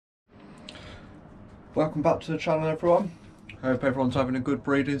Welcome back to the channel, everyone. Hope everyone's having a good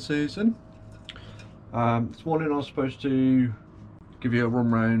breeding season. This morning I was supposed to give you a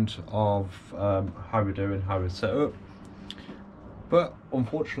run round of how we're doing, how we're set up, but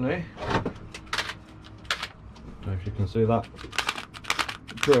unfortunately, I don't know if you can see that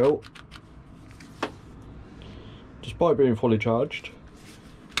drill, despite being fully charged,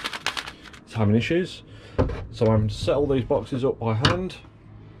 it's having issues. So I'm to set all these boxes up by hand.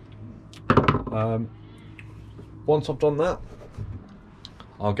 Once I've done that,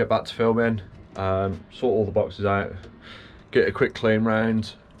 I'll get back to filming, sort all the boxes out, get a quick clean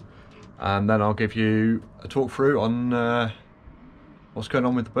round, and then I'll give you a talk through on what's going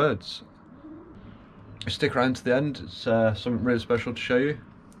on with the birds. Stick around to the end, it's something really special to show you.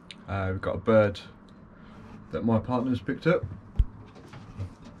 We've got a bird that my partner's picked up.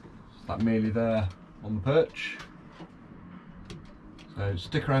 It's that mealy there on the perch. So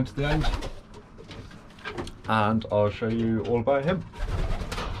stick around to the end and I'll show you all about him.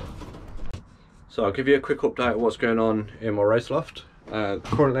 So I'll give you a quick update of what's going on in my race loft.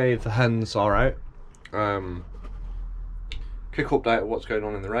 Currently the hens are out. Quick update of what's going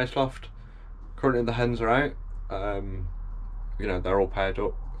on in the race loft. Currently the hens are out. You know, they're all paired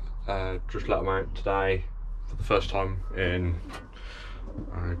up. Just let them out today for the first time in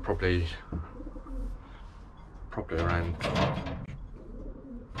probably around.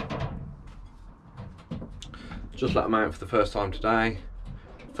 Just let them out for the first time today.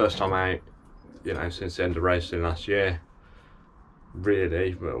 First time out, you know, since the end of racing last year.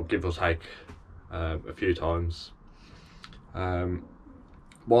 Really, it'll give or take a few times. While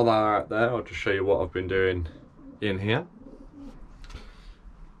they're out there, I'll just show you what I've been doing in here.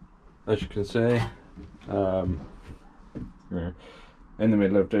 As you can see, in the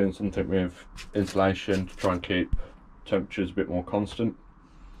middle of doing something with insulation to try and keep temperatures a bit more constant.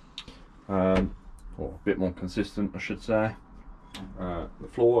 Or a bit more consistent, I should say. The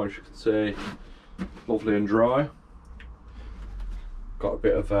floor, as you can see, lovely and dry. Got a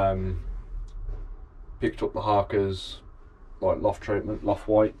bit of picked up the Harker's like loft treatment, loft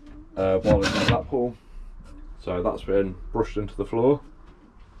white, while it's in Blackpool. So that's been brushed into the floor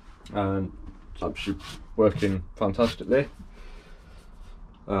and it's actually working fantastically.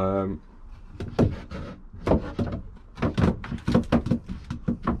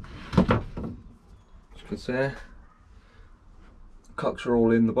 Can see cocks are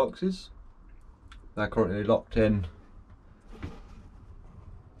all in the boxes. They're currently locked in.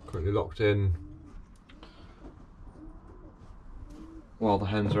 While the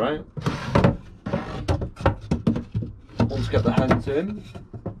hens are out. Once get the hens in,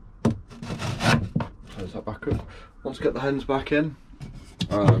 close that back up. Once get the hens back in,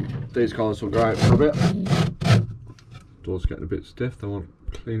 these guys will go out for a bit. Doors getting a bit stiff. They want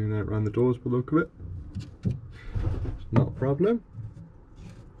cleaning out around the doors by the look of it. Not a problem.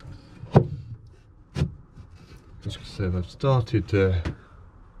 As you can see, they've started to,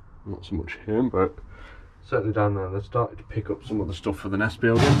 not so much him, but certainly down there, they've started to pick up some of the stuff for the nest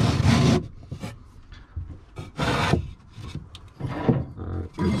building.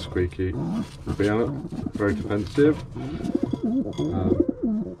 Good squeaky piano, very defensive.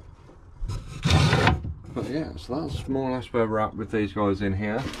 But yeah, so that's more or less where we're at with these guys in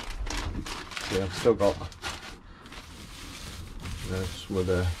here. Yeah, I've still got some of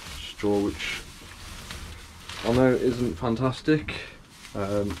the straw, which I know isn't fantastic.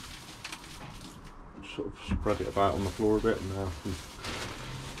 Sort of spread it about on the floor a bit, and now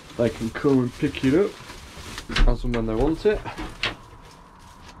they can come and pick it up as and when they want it.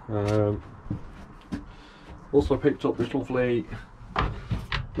 Also picked up this lovely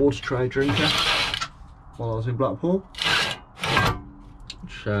water tray drinker while I was in Blackpool,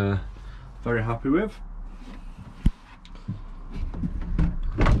 which very happy with.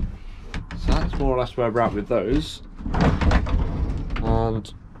 So that's more or less where we're at with those,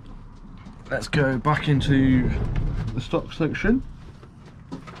 and let's go back into the stock section,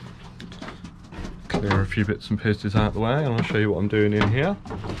 clear a few bits and pieces out of the way, and I'll show you what I'm doing in here.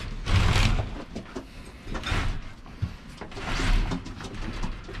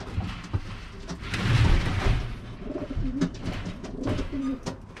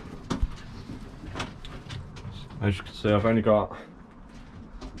 As you can see, I've only got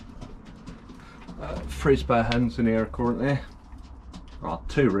 3 spare hens in here currently. Well,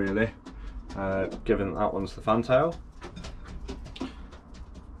 2 really, given that one's the fantail. So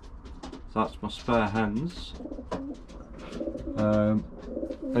that's my spare hens.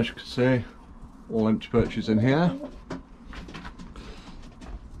 As you can see, all empty perches in here.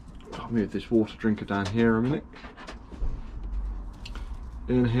 I'll move this water drinker down here a minute.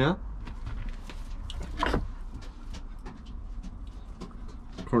 In here,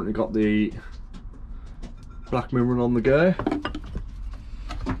 Currently got the black mineral on the go,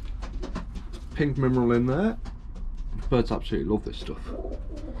 pink mineral in there. Birds absolutely love this stuff.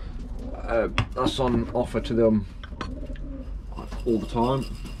 That's on offer to them all the time,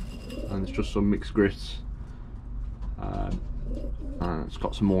 and it's just some mixed grits, and it's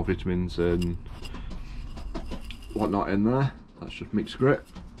got some more vitamins and whatnot in there. That's just mixed grit.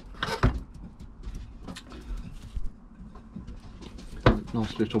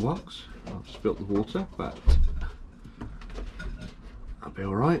 Nice little box. I've spilt the water, but that'll be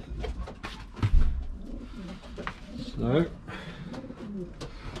alright. So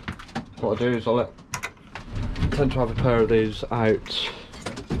what I do is I tend to have a pair of these out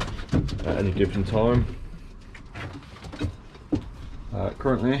at any given time.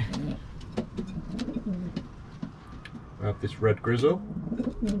 Currently I have this red grizzle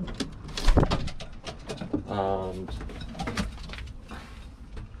and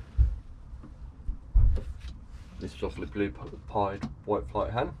this lovely blue pied white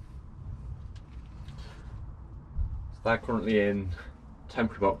flight hen. So they're currently in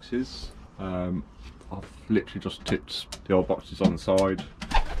temporary boxes. I've literally just tipped the old boxes on the side.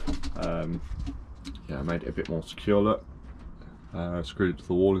 Yeah, made it a bit more secure look. Screwed it to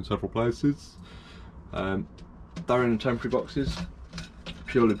the wall in several places. They're in the temporary boxes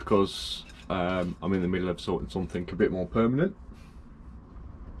purely because I'm in the middle of sorting something a bit more permanent.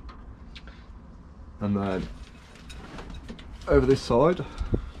 And then over this side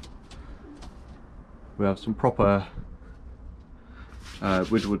we have some proper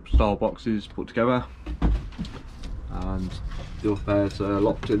Widowwood style boxes put together, and the other pairs are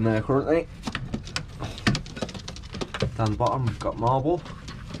locked in there currently. Down the bottom we've got marble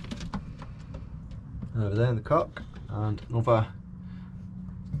over there in the cock, and another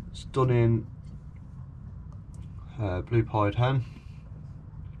stunning blue pied hen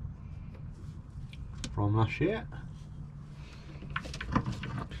from last year.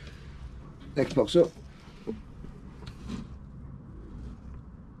 Next box up,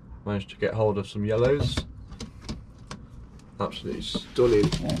 managed to get hold of some yellows. Absolutely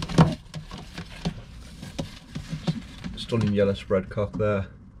stunning yellow spread cock there.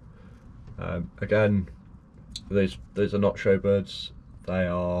 Again, these are not show birds, they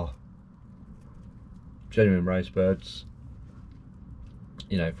are genuine race birds,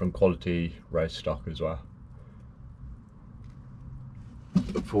 you know, from quality race stock as well.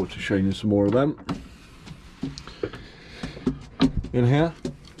 Look forward to showing you some more of them. In here,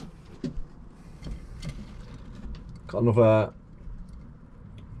 got another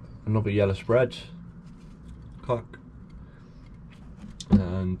yellow spread cock,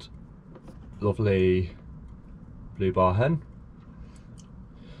 and lovely blue bar hen.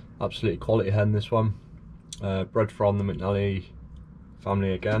 Absolutely quality hen, this one. Bred from the McNally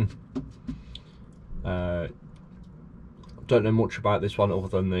family again. Don't know much about this one other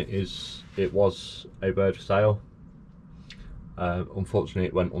than it was a bird for sale. Unfortunately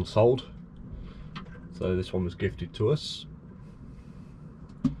it went unsold, so this one was gifted to us.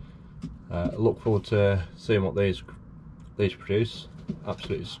 I look forward to seeing what these produce.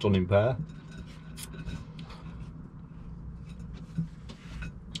 Absolutely stunning pair.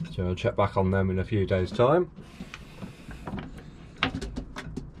 So I'll check back on them in a few days' time.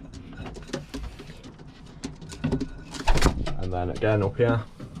 And then again up here,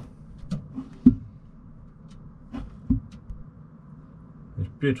 this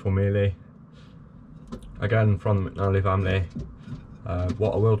beautiful mealy, again from the McNally family.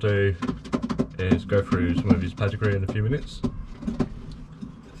 What I will do is go through some of his pedigree in a few minutes.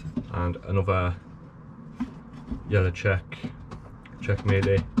 And another yellow check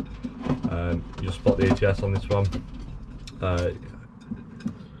mealy. You'll spot the ETS on this one.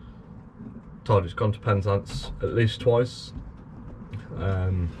 Told it's gone to Penzance at least twice.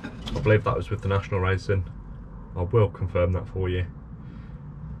 I believe that was with the national racing. I will confirm that for you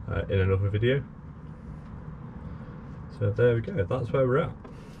in another video. So there we go, that's where we're at.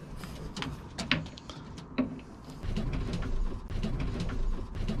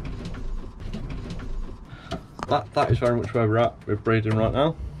 That is very much where we're at with breeding right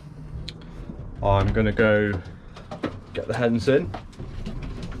now. I'm going to go get the hens in,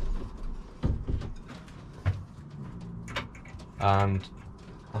 and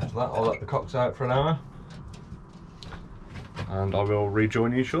after that I'll let the cocks out for an hour, and I will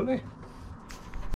rejoin you shortly.